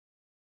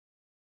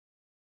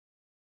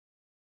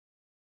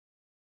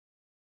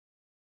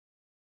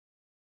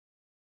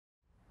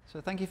So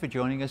thank you for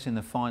joining us in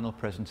the final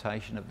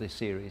presentation of this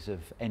series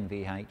of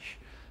NVH.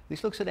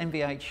 This looks at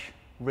NVH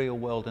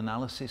real-world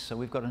analysis, so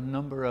we've got a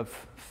number of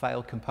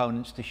failed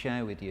components to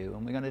share with you,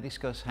 and we're going to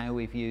discuss how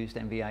we've used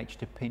NVH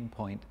to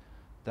pinpoint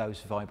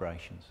those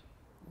vibrations.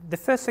 The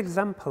first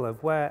example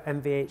of where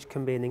NVH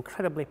can be an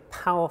incredibly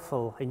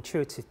powerful,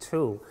 intuitive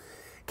tool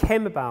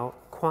came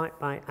about quite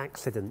by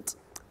accident.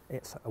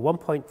 It's a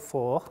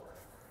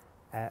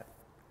 1.4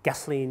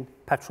 gasoline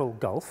petrol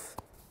Golf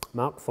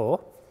Mark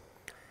IV,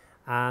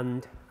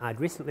 and I'd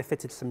recently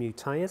fitted some new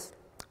tyres.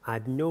 I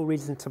had no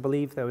reason to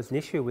believe there was an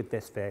issue with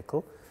this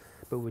vehicle,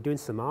 but we were doing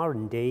some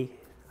R&D,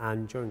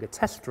 and during a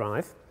test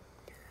drive,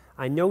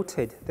 I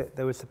noted that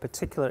there was a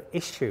particular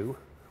issue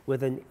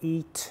with an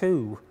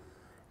E2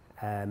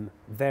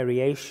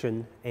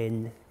 variation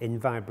in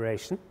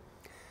vibration.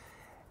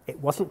 It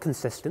wasn't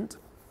consistent.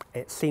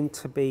 It seemed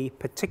to be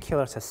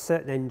particular at a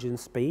certain engine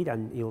speed,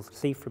 and you'll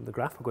see from the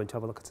graph we're going to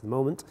have a look at in a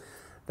moment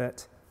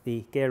that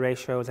the gear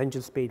ratios,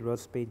 engine speed, road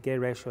speed, gear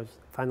ratios,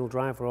 final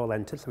drive were all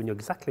entered, so we knew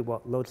exactly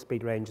what load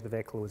speed range the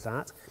vehicle was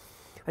at.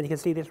 And you can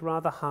see this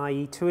rather high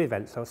E2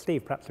 event. So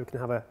Steve, perhaps we can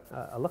have a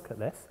look at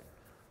this.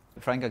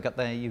 Frank, I got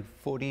there, you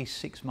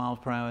 46 miles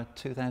per hour,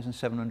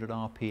 2,700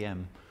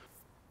 RPM.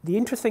 The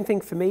interesting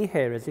thing for me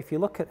here is if you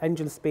look at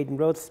engine speed and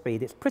road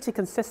speed, it's pretty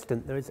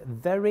consistent. There is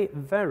very,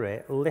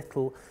 very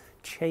little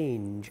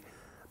change.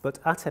 But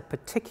at a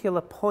particular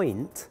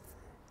point,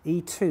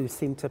 E2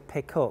 seemed to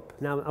pick up.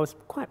 Now, I was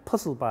quite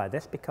puzzled by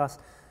this because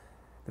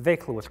the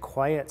vehicle was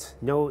quiet,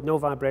 no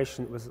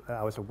vibration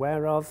I was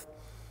aware of,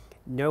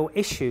 no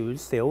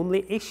issues. The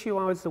only issue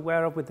I was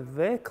aware of with the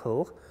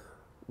vehicle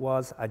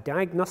was a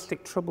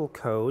diagnostic trouble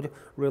code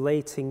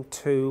relating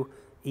to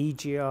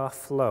EGR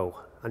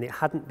flow. And it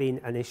hadn't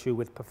been an issue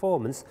with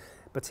performance,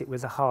 but it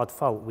was a hard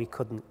fault. We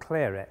couldn't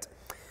clear it.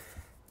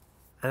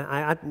 And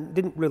I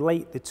didn't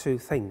relate the two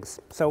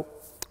things. So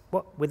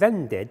what we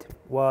then did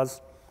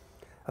was,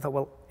 I thought,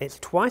 well, it's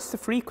twice the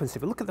frequency.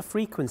 If we look at the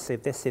frequency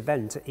of this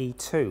event at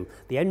E2,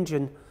 the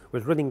engine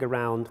was running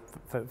around,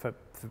 for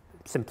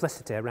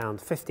simplicity,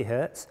 around 50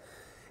 hertz.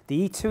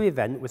 The E2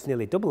 event was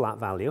nearly double that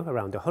value,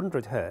 around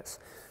 100 hertz.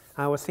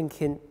 I was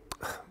thinking,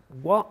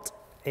 what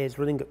is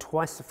running at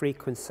twice the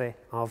frequency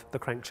of the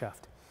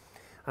crankshaft?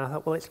 And I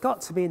thought, well, it's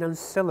got to be an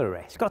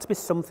ancillary. It's got to be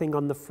something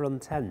on the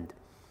front end.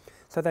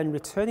 So then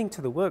returning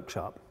to the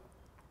workshop,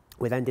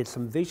 we then did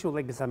some visual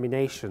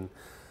examination.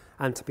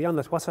 And to be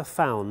honest, what I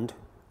found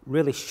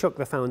really shook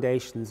the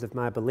foundations of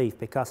my belief,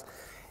 because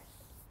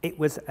it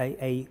was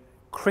a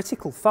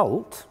critical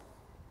fault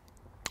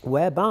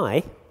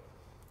whereby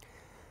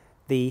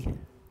the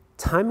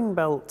timing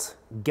belt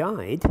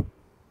guide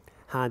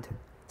had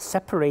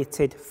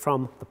separated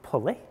from the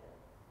pulley.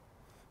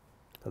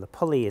 So the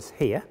pulley is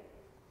here.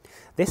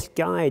 This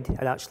guide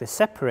had actually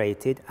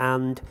separated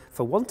and,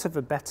 for want of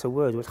a better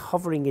word, was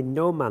hovering in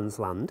no man's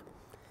land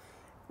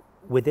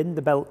within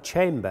the belt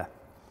chamber.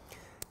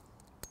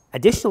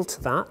 Additional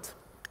to that,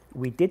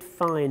 we did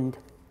find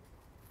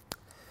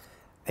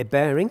a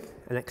bearing,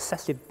 an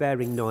excessive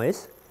bearing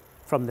noise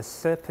from the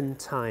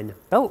serpentine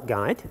belt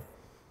guide.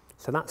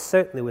 So that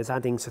certainly was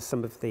adding to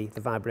some of the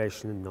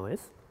vibration and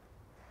noise.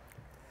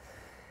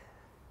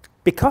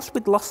 Because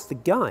we'd lost the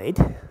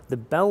guide, the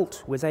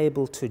belt was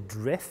able to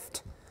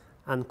drift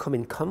and come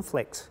in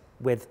conflict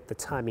with the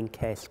timing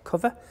case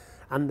cover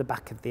and the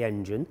back of the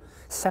engine,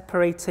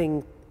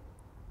 separating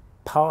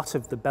part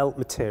of the belt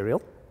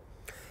material.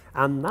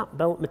 And that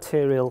belt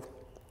material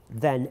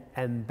then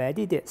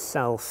embedded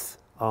itself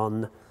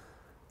on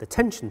the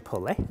tension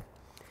pulley.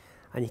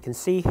 And you can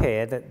see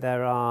here that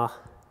there are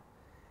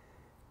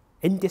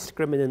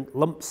indiscriminate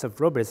lumps of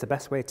rubber is the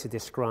best way to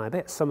describe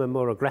it. Some are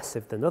more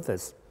aggressive than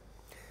others.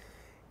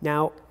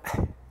 Now,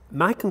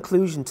 my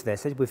conclusion to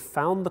this is we've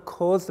found the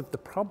cause of the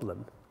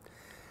problem.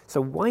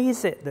 So why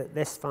is it that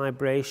this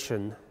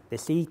vibration,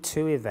 this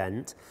E2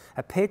 event,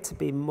 appeared to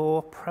be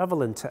more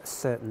prevalent at a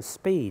certain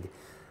speed?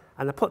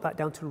 And I put that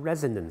down to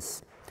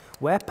resonance,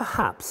 where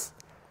perhaps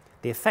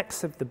the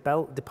effects of the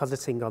belt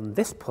depositing on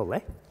this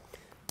pulley,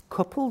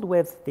 coupled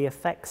with the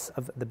effects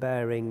of the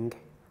bearing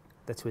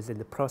that was in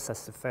the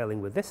process of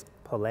failing with this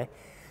pulley,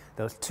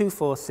 those two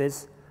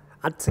forces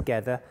add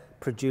together,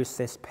 produce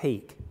this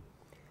peak.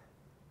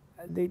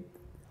 The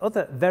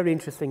other very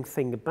interesting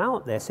thing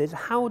about this is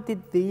how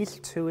did these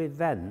two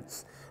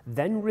events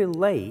then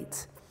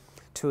relate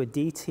to a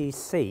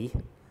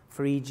DTC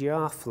for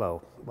EGR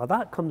flow? Well,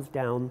 that comes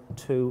down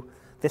to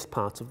this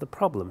part of the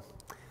problem.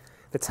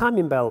 The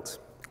timing belt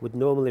would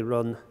normally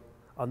run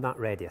on that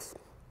radius.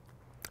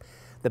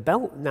 The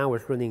belt now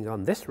is running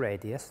on this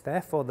radius,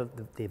 therefore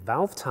the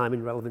valve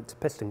timing relevant to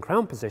piston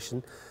crown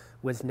position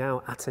was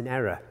now at an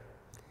error.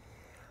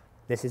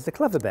 This is the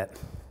clever bit.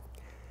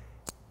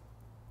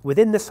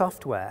 Within the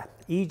software,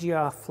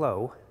 EGR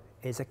flow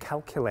is a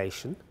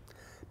calculation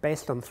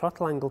based on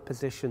throttle angle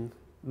position,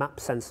 map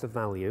sensor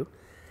value,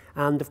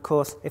 and of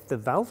course, if the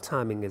valve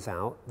timing is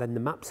out, then the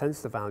map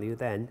sensor value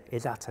then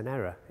is at an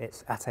error.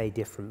 It's at a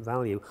different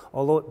value,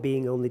 although it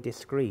being only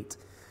discrete.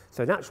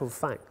 So in actual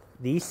fact,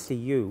 the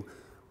ECU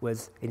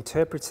was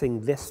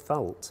interpreting this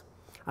fault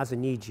as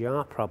an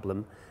EGR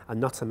problem and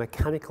not a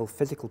mechanical,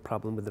 physical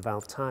problem with the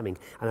valve timing.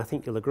 And I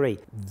think you'll agree,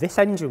 this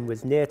engine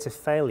was near to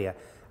failure.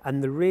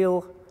 And the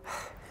real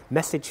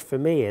message for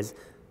me is,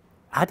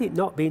 had it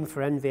not been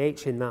for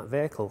NVH in that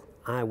vehicle,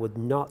 I would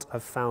not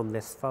have found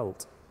this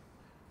fault.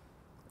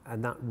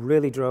 And that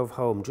really drove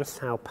home just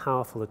how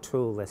powerful a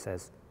tool this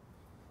is.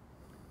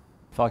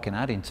 If I can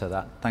add into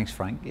that, thanks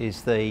Frank,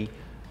 is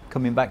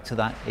coming back to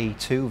that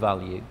E2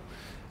 value.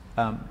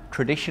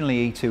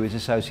 Traditionally E2 is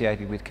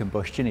associated with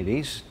combustion. It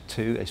is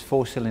it's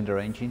 4-cylinder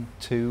engine,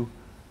 2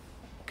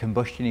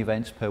 combustion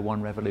events per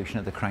 1 revolution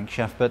of the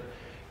crankshaft, but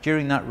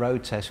during that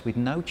road test with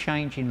no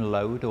change in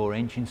load or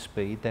engine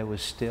speed, there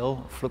was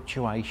still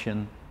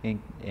fluctuation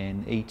in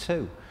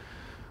E2,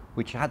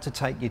 which had to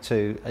take you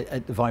to a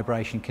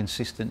vibration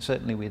consistent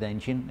certainly with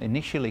engine,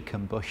 initially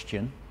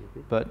combustion,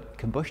 but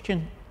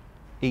combustion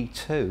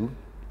E2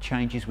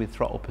 changes with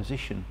throttle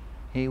position.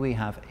 Here we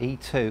have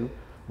E2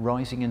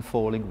 rising and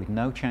falling with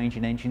no change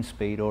in engine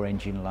speed or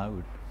engine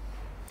load.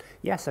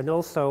 Yes, and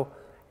also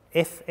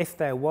if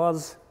there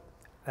was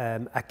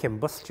a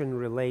combustion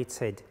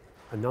related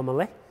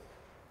anomaly,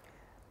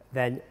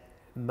 then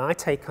my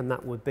take on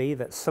that would be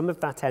that some of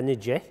that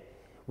energy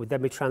would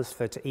then be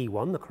transferred to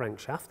E1, the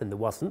crankshaft, and there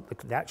wasn't.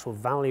 The actual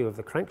value of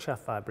the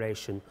crankshaft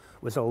vibration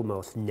was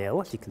almost nil,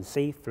 as you can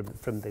see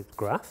from the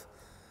graph.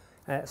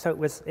 So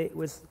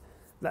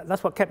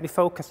that's what kept me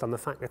focused on the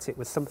fact that it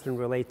was something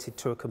related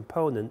to a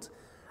component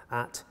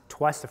at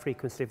twice the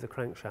frequency of the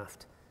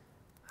crankshaft.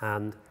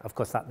 And of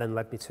course that then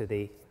led me to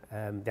the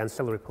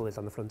ancillary pulleys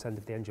on the front end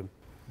of the engine.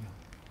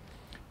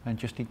 And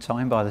just in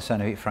time by the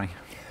sound of it, Frank.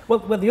 Well,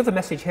 the other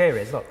message here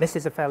is, look, this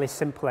is a fairly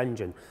simple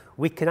engine.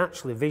 We can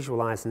actually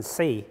visualise and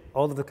see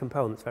all of the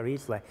components very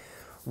easily.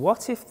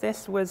 What if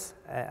this was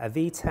a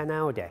V10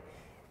 Audi,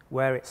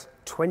 where it's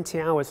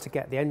 20 hours to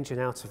get the engine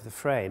out of the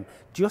frame,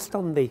 just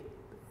on the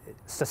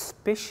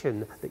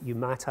suspicion that you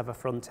might have a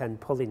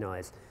front-end pulley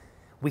noise?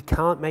 We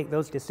can't make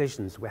those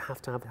decisions. We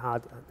have to have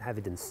hard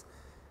evidence.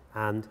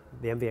 And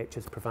the NVH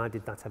has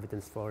provided that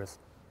evidence for us.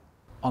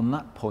 On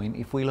that point,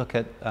 if we look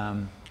at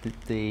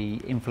the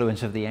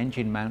influence of the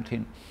engine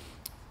mounting,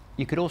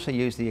 you could also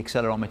use the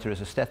accelerometer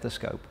as a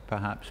stethoscope,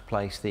 perhaps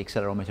place the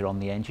accelerometer on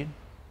the engine,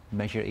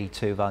 measure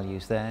E2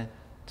 values there,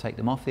 take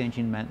them off the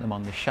engine, mount them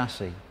on the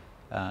chassis,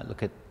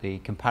 look at the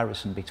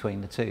comparison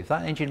between the two. If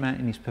that engine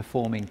mounting is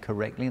performing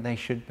correctly, there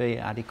should be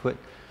adequate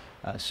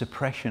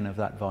suppression of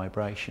that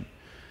vibration.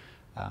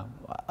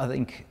 I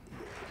think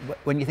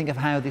when you think of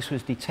how this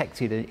was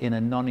detected in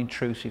a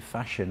non-intrusive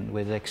fashion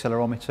with the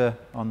accelerometer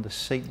on the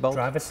seat bolt,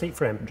 driver's seat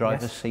frame,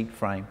 driver's seat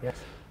frame, yes.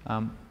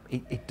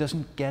 It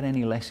doesn't get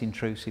any less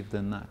intrusive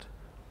than that.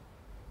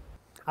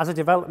 As a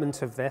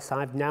development of this,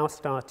 I've now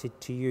started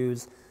to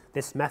use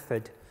this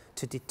method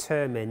to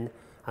determine,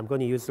 I'm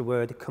going to use the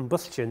word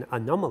combustion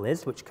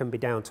anomalies, which can be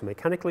down to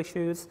mechanical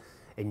issues,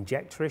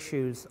 injector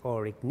issues,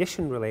 or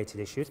ignition related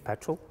issues,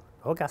 petrol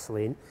or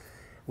gasoline,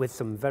 with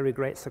some very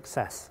great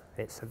success.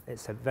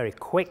 It's a very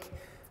quick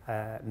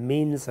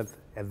means of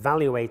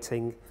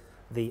evaluating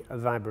the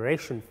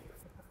vibration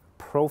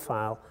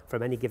profile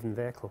from any given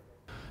vehicle.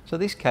 So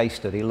this case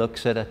study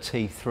looks at a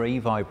T3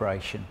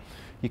 vibration.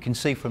 You can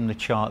see from the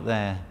chart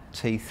there,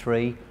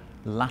 T3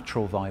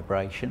 lateral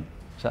vibration,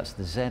 so that's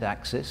the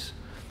Z-axis,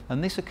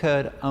 and this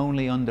occurred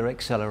only under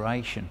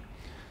acceleration.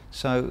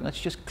 So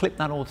let's just clip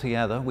that all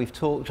together. We've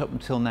talked up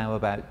until now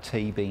about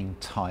T being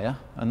tyre,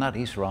 and that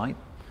is right.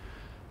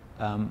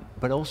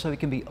 But also it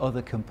can be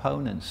other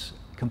components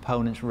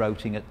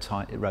rotating at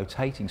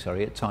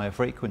tyre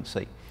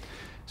frequency.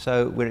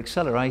 So we're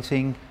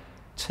accelerating,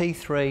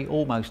 T3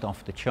 almost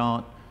off the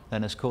chart,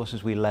 then of course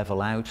as we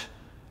level out,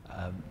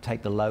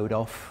 take the load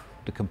off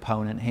the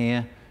component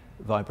here,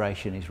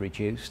 vibration is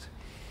reduced.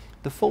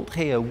 The fault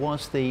here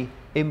was the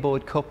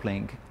inboard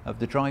coupling of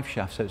the drive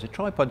shaft, so it's a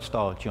tripod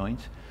style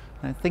joint.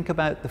 Now think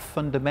about the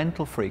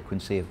fundamental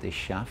frequency of this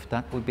shaft,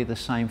 that would be the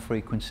same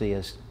frequency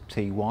as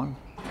T1,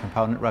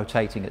 component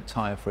rotating at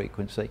tyre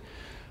frequency.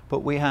 But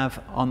we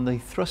have on the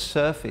thrust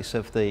surface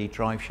of the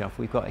drive shaft,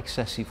 we've got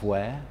excessive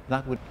wear.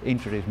 That would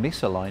introduce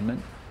misalignment,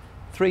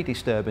 3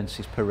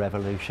 disturbances per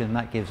revolution,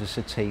 that gives us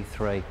a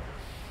T3.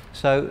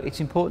 So it's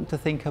important to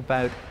think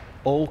about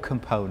all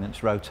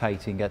components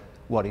rotating at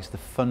what is the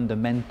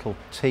fundamental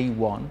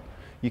T1.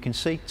 You can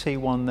see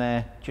T1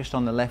 there just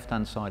on the left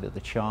hand side of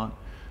the chart.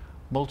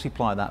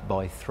 Multiply that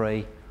by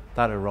 3,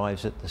 that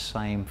arrives at the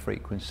same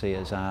frequency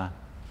as our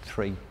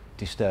 3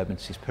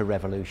 disturbances per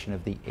revolution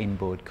of the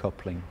inboard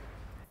coupling.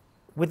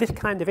 With this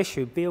kind of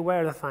issue, be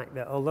aware of the fact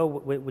that although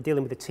we're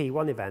dealing with a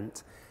T1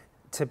 event,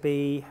 to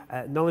be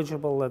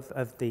knowledgeable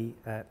of the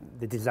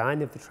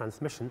design of the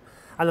transmission,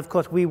 and of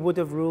course we would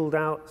have ruled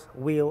out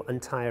wheel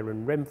and tyre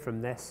and rim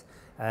from this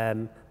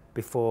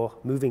before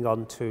moving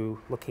on to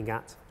looking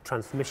at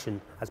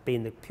transmission as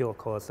being the pure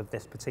cause of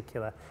this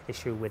particular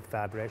issue with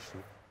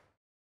vibration.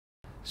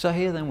 So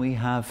here then we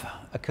have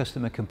a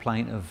customer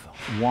complaint of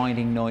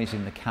whining noise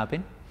in the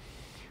cabin.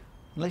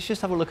 Let's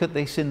just have a look at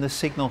this in the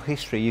signal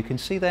history. You can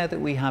see there that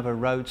we have a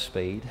road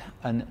speed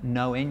and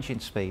no engine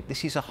speed.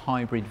 This is a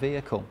hybrid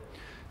vehicle.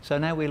 So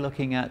now we're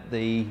looking at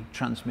the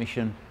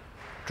transmission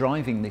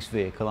driving this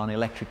vehicle on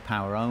electric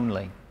power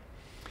only.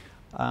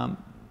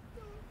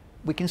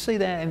 We can see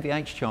there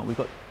NVH chart, we've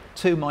got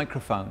two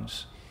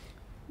microphones.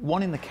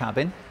 One in the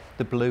cabin,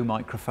 the blue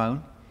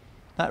microphone,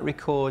 that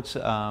records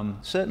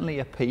certainly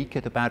a peak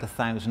at about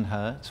 1000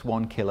 hertz,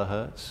 1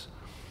 kilohertz.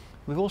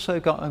 We've also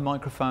got a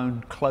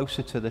microphone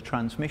closer to the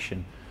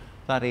transmission.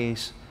 That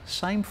is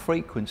same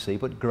frequency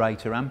but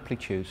greater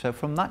amplitude. So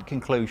from that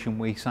conclusion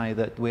we say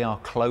that we are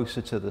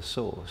closer to the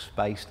source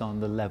based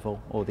on the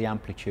level or the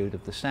amplitude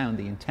of the sound,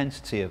 the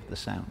intensity of the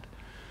sound.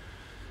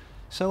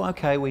 So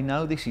okay, we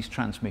know this is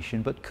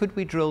transmission, but could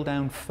we drill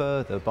down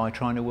further by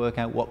trying to work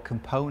out what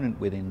component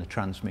within the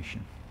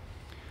transmission?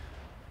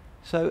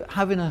 So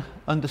having an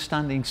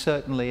understanding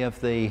certainly of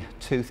the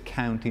tooth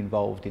count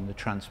involved in the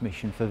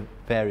transmission for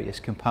various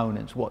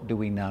components, what do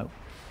we know?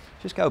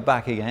 Just go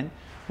back again.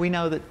 We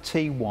know that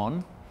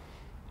T1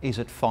 is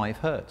at 5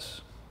 hertz.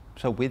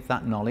 So with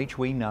that knowledge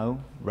we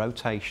know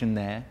rotation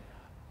there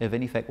of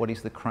in effect what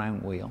is the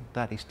crown wheel,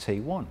 that is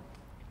T1.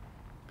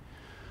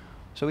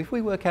 So if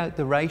we work out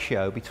the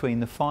ratio between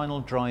the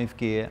final drive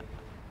gear,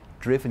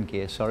 driven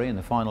gear, sorry, and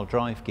the final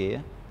drive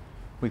gear,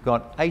 we've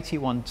got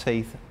 81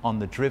 teeth on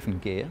the driven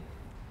gear,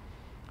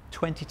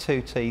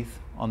 22 teeth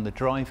on the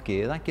drive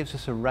gear. That gives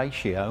us a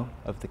ratio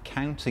of the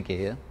counter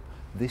gear,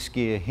 this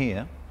gear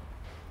here,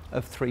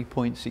 of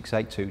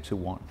 3.682 to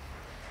 1.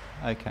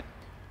 Okay.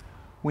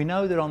 We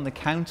know that on the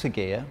counter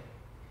gear,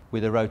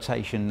 with a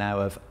rotation now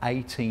of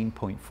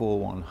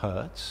 18.41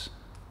 hertz,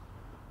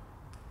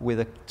 with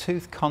a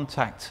tooth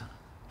contact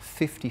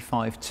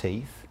 55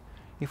 teeth,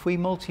 if we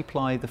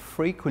multiply the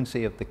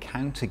frequency of the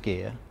counter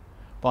gear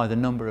by the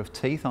number of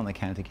teeth on the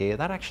counter gear,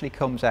 that actually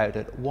comes out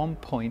at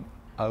 1.012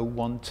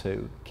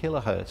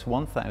 kilohertz,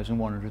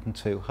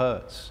 1102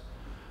 hertz.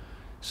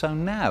 So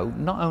now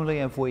not only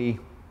have we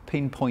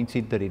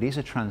pinpointed that it is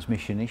a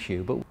transmission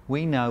issue, but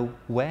we know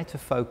where to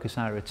focus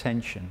our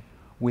attention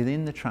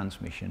within the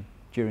transmission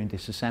during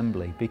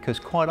disassembly, because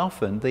quite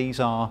often these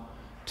are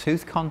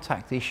tooth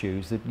contact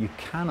issues that you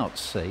cannot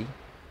see.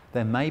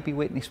 There may be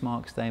witness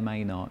marks, they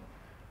may not.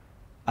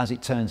 As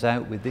it turns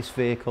out with this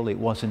vehicle, it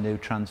was a new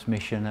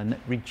transmission and it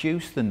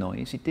reduced the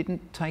noise. It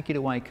didn't take it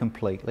away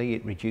completely,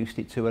 it reduced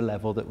it to a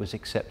level that was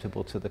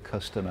acceptable to the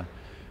customer.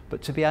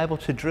 But to be able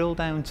to drill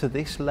down to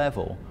this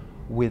level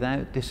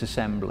without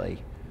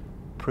disassembly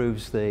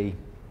proves the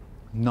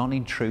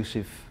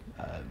non-intrusive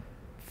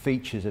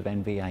features of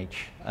NVH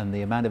and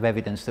the amount of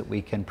evidence that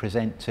we can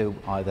present to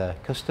either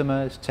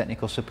customers,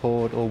 technical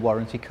support or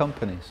warranty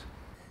companies.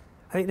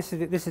 I think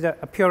this is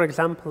a pure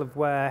example of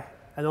where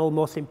an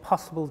almost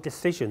impossible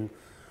decision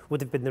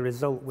would have been the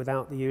result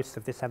without the use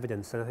of this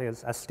evidence. And I think,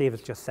 as Steve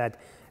has just said,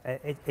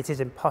 it is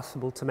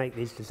impossible to make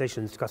these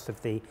decisions because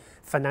of the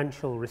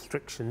financial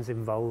restrictions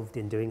involved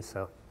in doing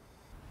so.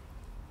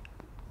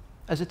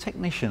 As a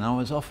technician,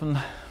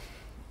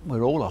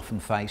 we're all often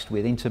faced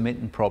with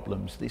intermittent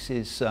problems. This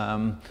is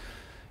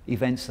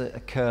events that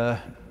occur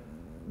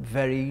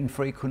very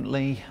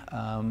infrequently,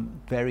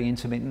 very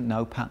intermittent,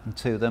 no pattern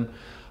to them.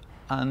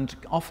 And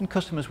often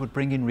customers would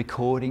bring in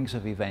recordings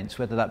of events,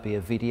 whether that be a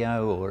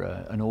video or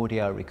an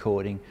audio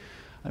recording.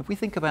 And if we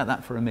think about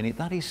that for a minute,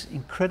 that is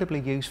incredibly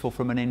useful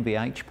from an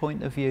NVH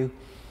point of view,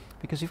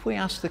 because if we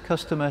ask the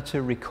customer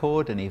to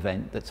record an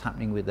event that's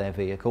happening with their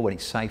vehicle when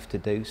it's safe to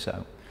do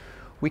so,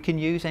 we can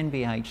use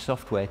NVH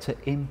software to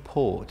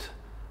import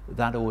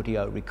that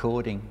audio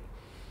recording.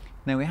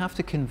 Now we have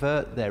to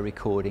convert their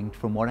recording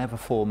from whatever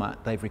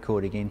format they've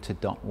recorded into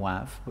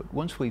 .wav, but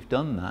once we've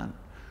done that,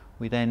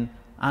 we then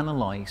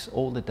analyse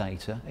all the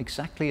data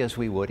exactly as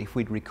we would if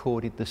we'd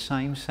recorded the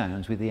same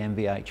sounds with the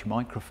NVH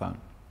microphone.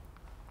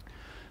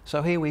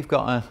 So here we've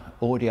got an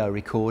audio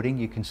recording.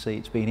 You can see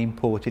it's been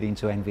imported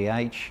into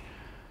NVH.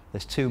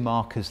 There's two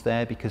markers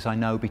there because I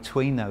know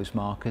between those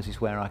markers is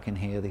where I can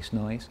hear this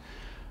noise.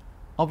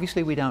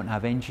 Obviously we don't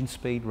have engine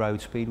speed, road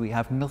speed, we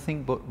have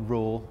nothing but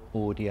raw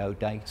audio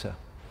data.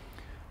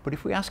 But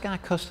if we ask our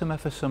customer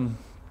for some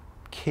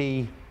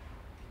key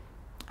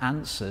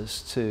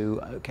answers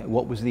to, okay,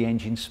 what was the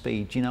engine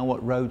speed? Do you know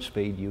what road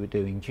speed you were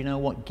doing? Do you know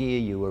what gear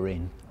you were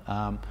in?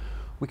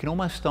 We can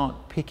almost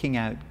start picking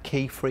out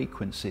key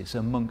frequencies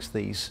amongst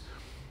these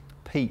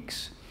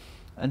peaks.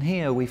 And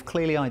here we've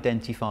clearly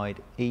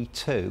identified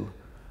E2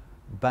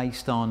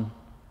 based on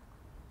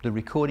the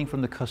recording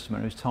from the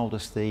customer who's told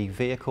us the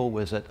vehicle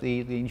was at,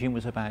 the engine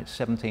was about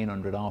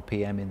 1700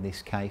 RPM in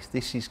this case.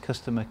 This is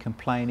customer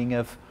complaining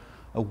of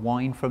a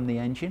whine from the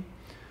engine.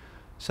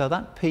 So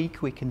that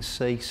peak we can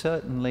see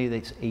certainly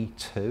that's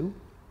E2,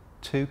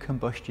 2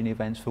 combustion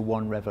events for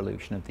 1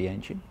 revolution of the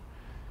engine.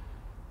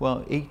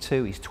 Well,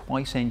 E2 is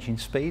twice engine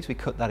speeds. We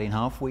cut that in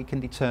half. We can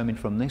determine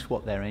from this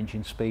what their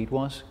engine speed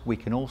was. We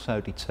can also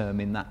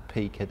determine that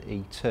peak at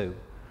E2.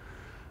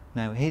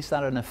 Now, is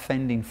that an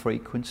offending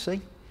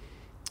frequency?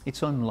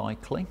 It's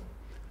unlikely,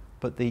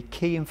 but the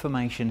key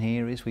information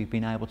here is we've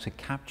been able to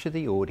capture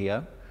the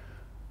audio.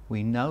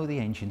 We know the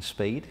engine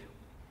speed,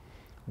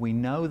 we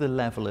know the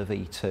level of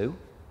E2,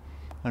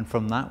 and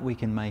from that we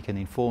can make an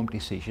informed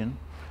decision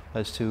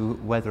as to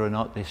whether or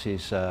not this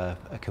is a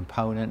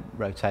component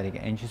rotating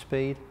at engine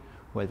speed,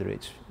 whether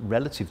it's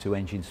relative to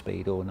engine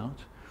speed or not.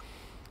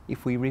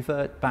 If we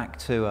revert back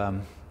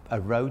to a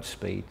road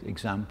speed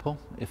example,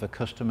 if a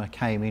customer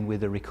came in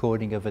with a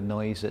recording of a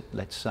noise at,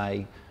 let's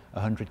say,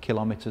 100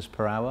 kilometers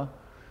per hour,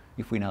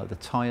 if we know the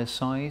tyre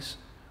size,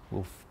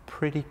 we'll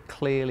pretty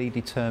clearly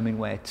determine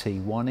where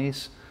T1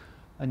 is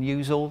and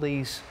use all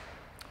these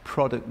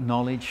product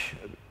knowledge,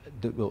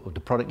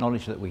 the product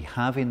knowledge that we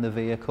have in the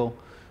vehicle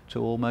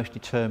to almost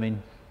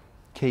determine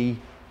key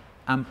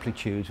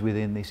amplitudes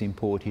within this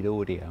imported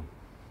audio.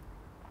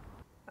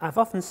 I've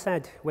often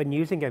said when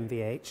using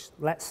NVH,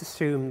 let's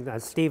assume,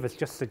 as Steve has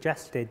just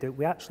suggested, that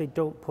we actually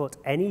don't put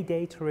any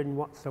data in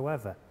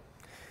whatsoever.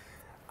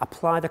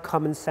 Apply the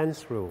common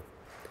sense rule,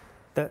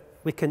 that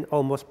we can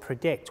almost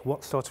predict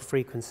what sort of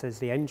frequencies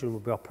the engine will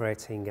be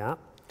operating at,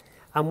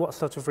 and what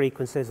sort of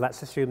frequencies,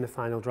 let's assume the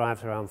final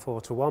drive's around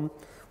 4:1,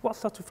 what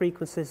sort of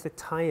frequencies the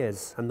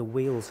tyres and the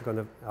wheels are going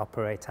to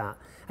operate at.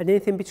 And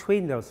anything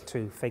between those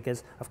two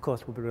figures, of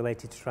course, will be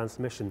related to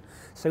transmission.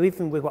 So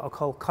even with what I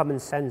call common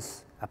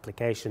sense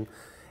application,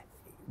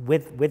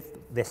 with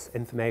this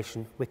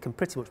information, we can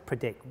pretty much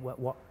predict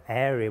what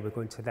area we're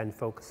going to then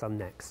focus on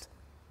next.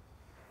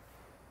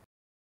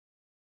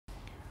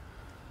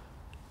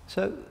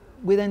 So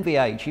with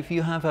NVH, if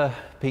you have a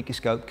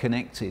PicoScope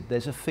connected,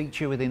 there's a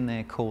feature within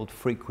there called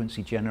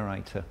frequency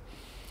generator.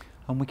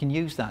 And we can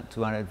use that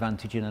to our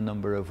advantage in a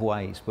number of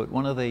ways. But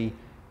one of the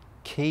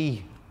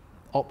key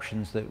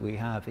options that we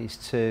have is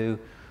to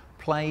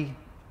play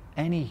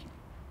any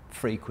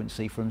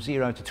frequency from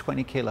 0 to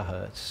 20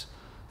 kilohertz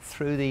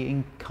through the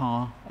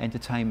in-car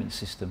entertainment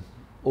system,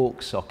 aux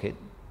socket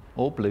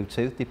or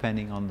Bluetooth,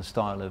 depending on the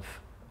style of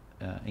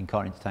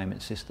in-car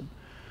entertainment system.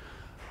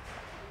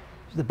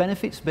 The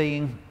benefits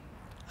being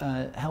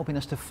helping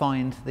us to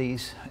find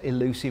these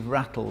elusive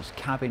rattles,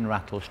 cabin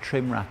rattles,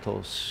 trim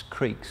rattles,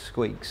 creaks,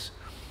 squeaks.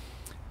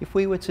 If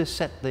we were to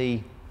set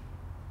the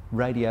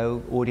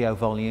radio audio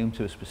volume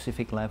to a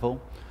specific level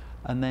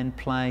and then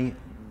play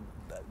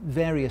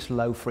various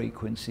low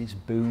frequencies,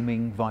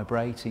 booming,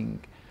 vibrating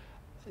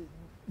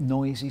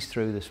noises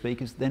through the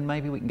speakers, then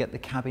maybe we can get the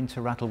cabin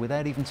to rattle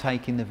without even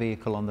taking the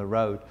vehicle on the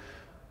road.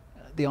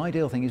 The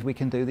ideal thing is we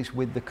can do this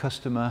with the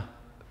customer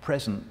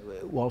present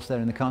whilst they're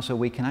in the car, so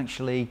we can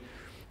actually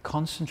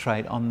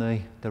concentrate on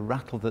the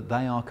rattle that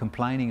they are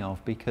complaining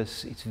of,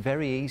 because it's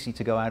very easy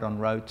to go out on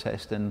road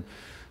test and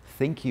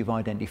think you've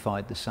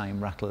identified the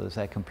same rattle as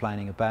they're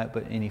complaining about,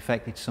 but in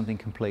effect it's something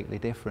completely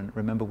different.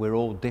 Remember, we're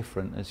all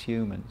different as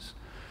humans.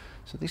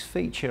 So this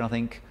feature, I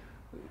think,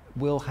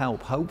 will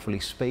help hopefully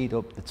speed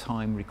up the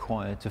time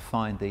required to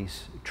find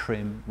these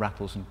trim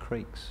rattles and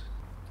creaks.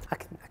 I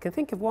can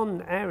think of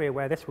one area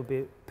where this would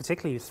be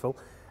particularly useful.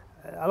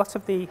 A lot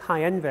of the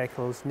high-end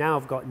vehicles now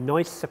have got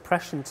noise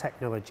suppression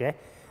technology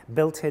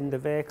built in the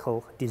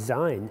vehicle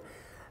design,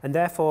 and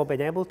therefore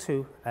being able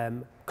to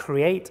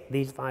create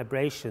these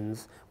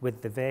vibrations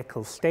with the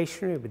vehicle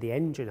stationary, with the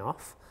engine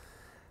off,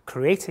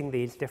 creating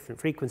these different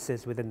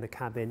frequencies within the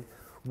cabin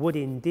would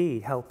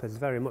indeed help us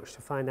very much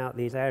to find out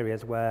these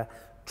areas where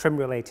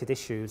trim-related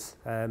issues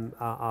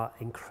are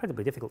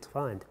incredibly difficult to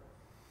find.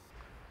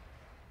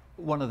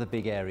 One of the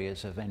big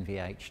areas of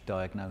NVH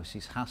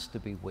diagnosis has to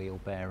be wheel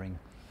bearing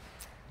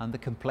and the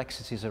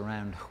complexities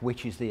around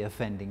which is the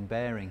offending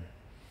bearing.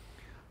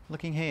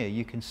 Looking here,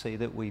 you can see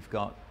that we've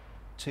got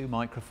two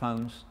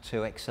microphones,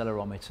 two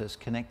accelerometers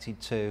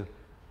connected to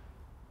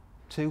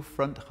two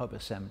front hub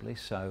assemblies,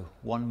 so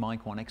one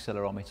mic, one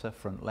accelerometer,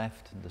 front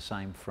left and the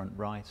same front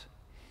right.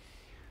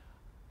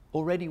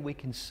 Already we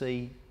can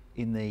see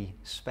in the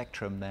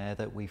spectrum there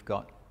that we've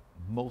got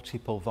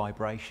multiple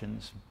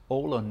vibrations,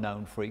 all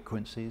unknown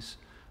frequencies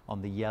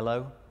on the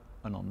yellow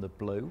and on the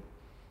blue.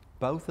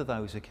 Both of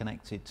those are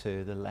connected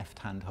to the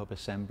left-hand hub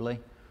assembly.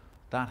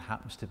 That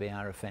happens to be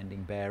our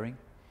offending bearing.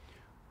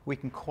 We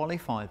can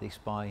qualify this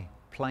by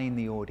playing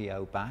the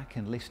audio back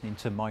and listening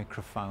to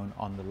microphone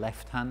on the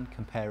left hand,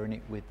 comparing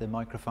it with the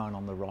microphone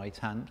on the right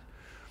hand.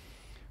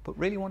 But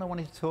really what I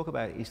wanted to talk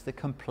about is the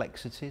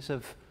complexities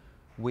of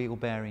wheel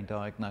bearing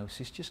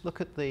diagnosis. Just look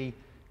at the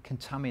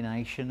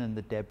contamination and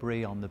the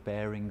debris on the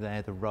bearing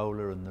there, the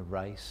roller and the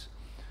race,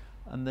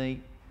 and the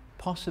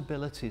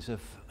possibilities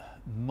of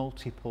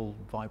multiple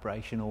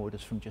vibration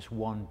orders from just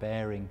one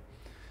bearing.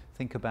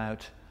 Think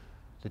about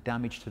the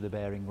damage to the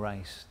bearing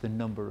race, the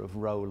number of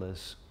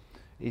rollers.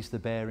 Is the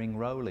bearing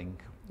rolling?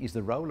 Is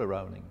the roller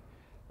rolling?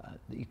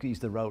 Is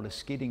the roller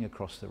skidding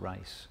across the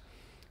race?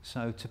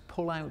 So to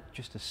pull out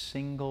just a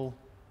single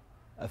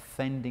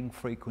offending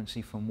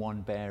frequency from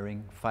one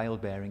bearing,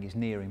 failed bearing, is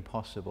near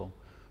impossible.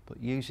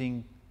 But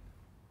using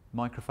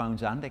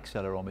microphones and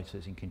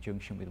accelerometers in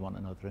conjunction with one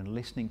another and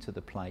listening to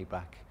the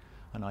playback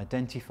and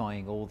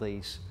identifying all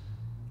these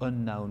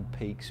unknown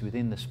peaks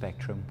within the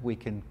spectrum, we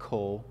can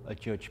call a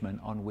judgment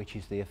on which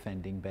is the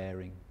offending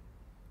bearing.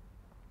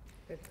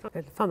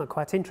 I found that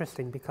quite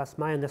interesting because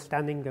my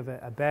understanding of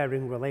a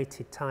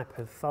bearing-related type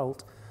of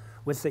fault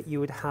was that you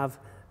would have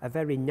a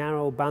very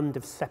narrow band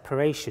of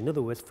separation. In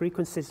other words,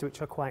 frequencies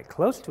which are quite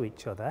close to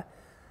each other,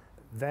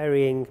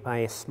 varying by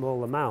a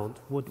small amount,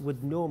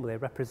 would normally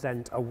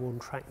represent a worn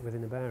track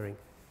within a bearing.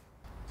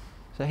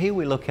 So here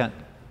we look at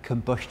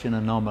combustion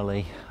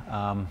anomaly,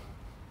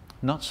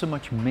 not so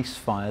much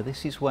misfire.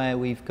 This is where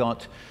we've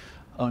got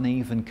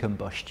uneven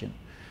combustion.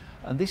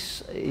 And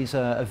this is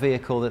a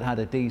vehicle that had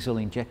a diesel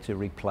injector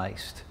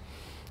replaced.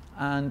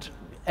 And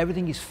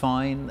everything is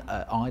fine,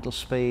 idle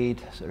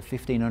speed, sort of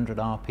 1500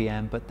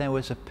 RPM, but there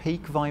was a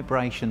peak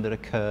vibration that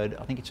occurred,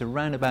 I think it's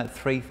around about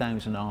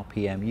 3000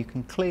 RPM. You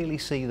can clearly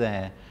see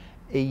there,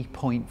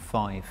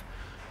 E.5.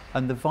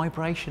 And the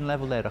vibration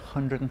level there,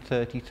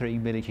 133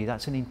 millig.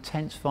 That's an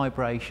intense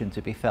vibration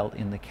to be felt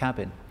in the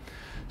cabin.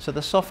 So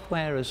the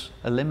software has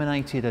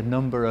eliminated a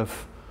number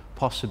of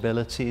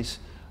possibilities.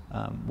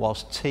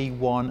 Whilst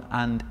T1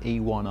 and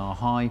E1 are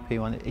high,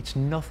 P1, it's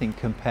nothing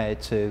compared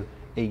to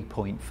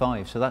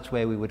E.5. So that's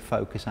where we would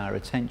focus our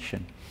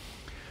attention.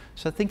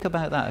 So think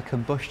about that, a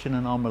combustion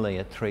anomaly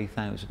at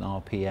 3000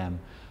 RPM.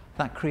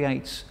 That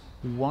creates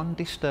one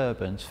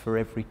disturbance for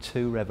every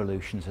 2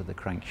 revolutions of the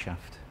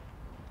crankshaft.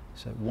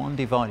 So 1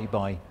 divided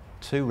by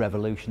 2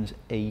 revolutions,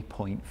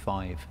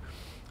 E.5.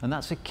 And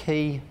that's a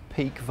key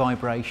peak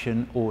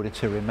vibration order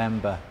to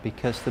remember,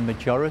 because the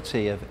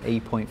majority of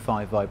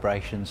E.5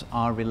 vibrations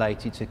are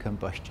related to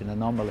combustion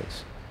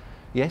anomalies.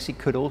 Yes, it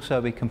could also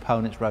be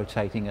components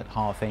rotating at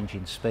half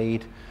engine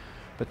speed,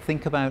 but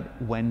think about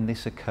when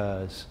this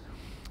occurs.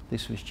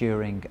 This was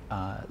during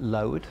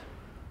load,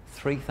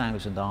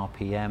 3000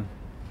 RPM,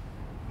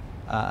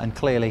 and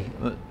clearly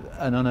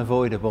an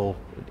unavoidable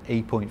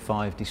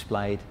E.5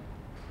 displayed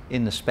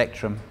in the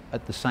spectrum.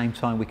 At the same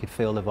time, we could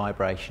feel the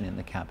vibration in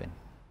the cabin.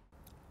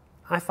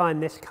 I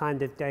find this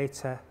kind of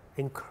data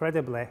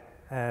incredibly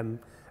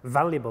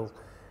valuable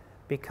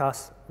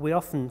because we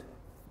often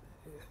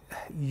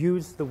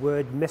use the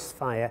word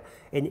misfire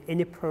in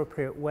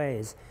inappropriate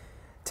ways.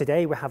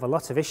 Today we have a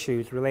lot of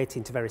issues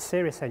relating to very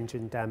serious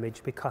engine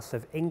damage because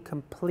of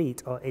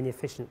incomplete or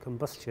inefficient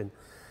combustion.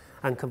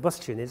 And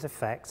combustion is, in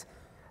effect,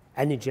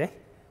 energy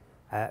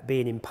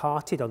being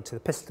imparted onto the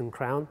piston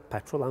crown,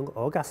 petrol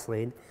or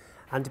gasoline,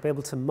 and to be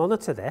able to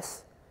monitor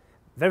this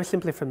very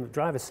simply from the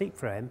driver's seat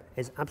frame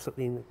is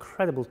absolutely an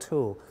incredible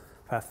tool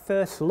for a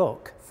first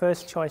look,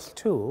 first choice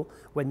tool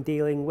when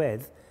dealing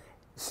with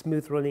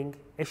smooth running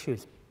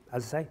issues,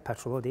 as I say,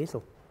 petrol or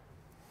diesel.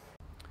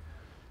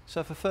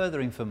 So for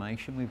further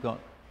information, we've got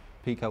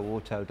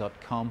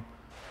picoauto.com,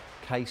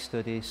 case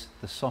studies,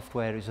 the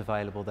software is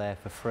available there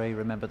for free.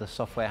 Remember, the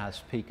software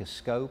has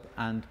PicoScope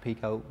and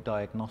Pico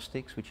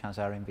Diagnostics, which has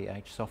our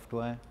NVH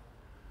software.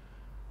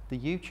 The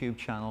YouTube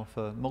channel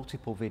for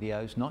multiple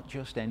videos, not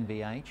just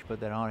NVH, but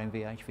there are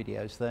NVH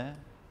videos there.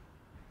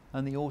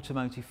 And the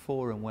Automotive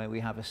forum, where we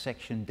have a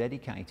section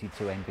dedicated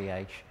to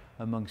NVH,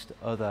 amongst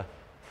other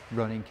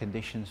running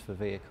conditions for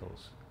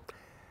vehicles.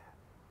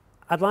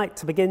 I'd like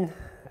to begin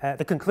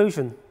the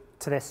conclusion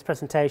to this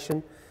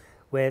presentation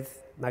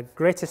with my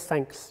greatest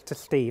thanks to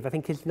Steve. I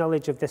think his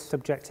knowledge of this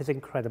subject is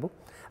incredible.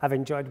 I've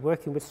enjoyed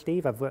working with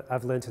Steve.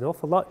 I've learned an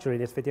awful lot during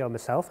this video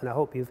myself, and I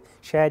hope you've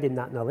shared in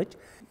that knowledge.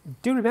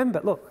 Do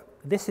remember, look,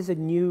 this is a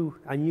new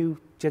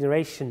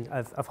generation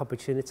of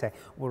opportunity.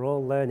 We're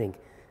all learning,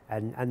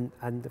 and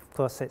of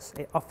course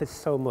it offers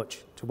so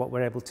much to what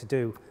we're able to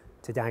do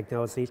to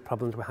diagnose these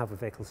problems we have with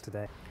vehicles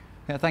today.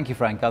 Yeah, thank you,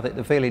 Frank. I think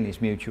the feeling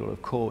is mutual,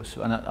 of course.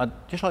 And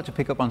I'd just like to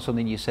pick up on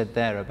something you said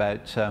there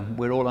about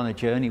we're all on a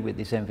journey with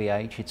this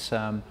NVH. It's,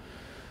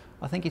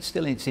 I think it's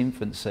still in its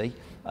infancy.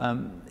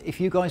 If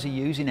you guys are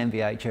using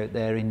NVH out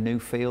there in new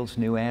fields,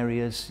 new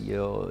areas,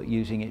 you're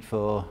using it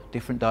for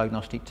different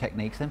diagnostic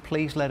techniques, then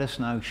please let us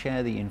know,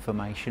 share the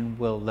information.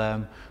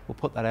 We'll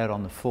put that out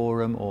on the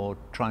forum or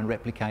try and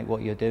replicate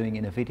what you're doing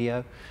in a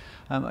video.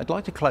 I'd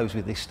like to close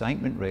with this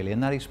statement really,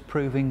 and that is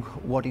proving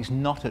what is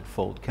not at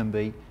fault can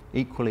be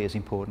equally as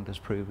important as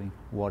proving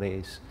what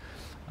is.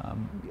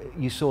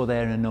 You saw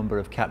there a number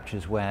of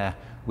captures where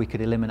we could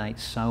eliminate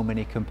so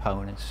many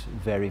components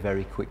very,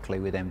 very quickly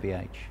with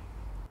NVH.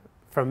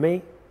 From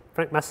me,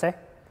 Frank Massey,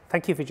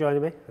 thank you for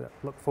joining me. I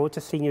look forward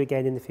to seeing you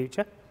again in the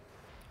future.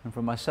 And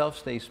from myself,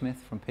 Steve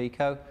Smith from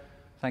Pico,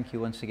 thank you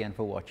once again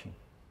for watching.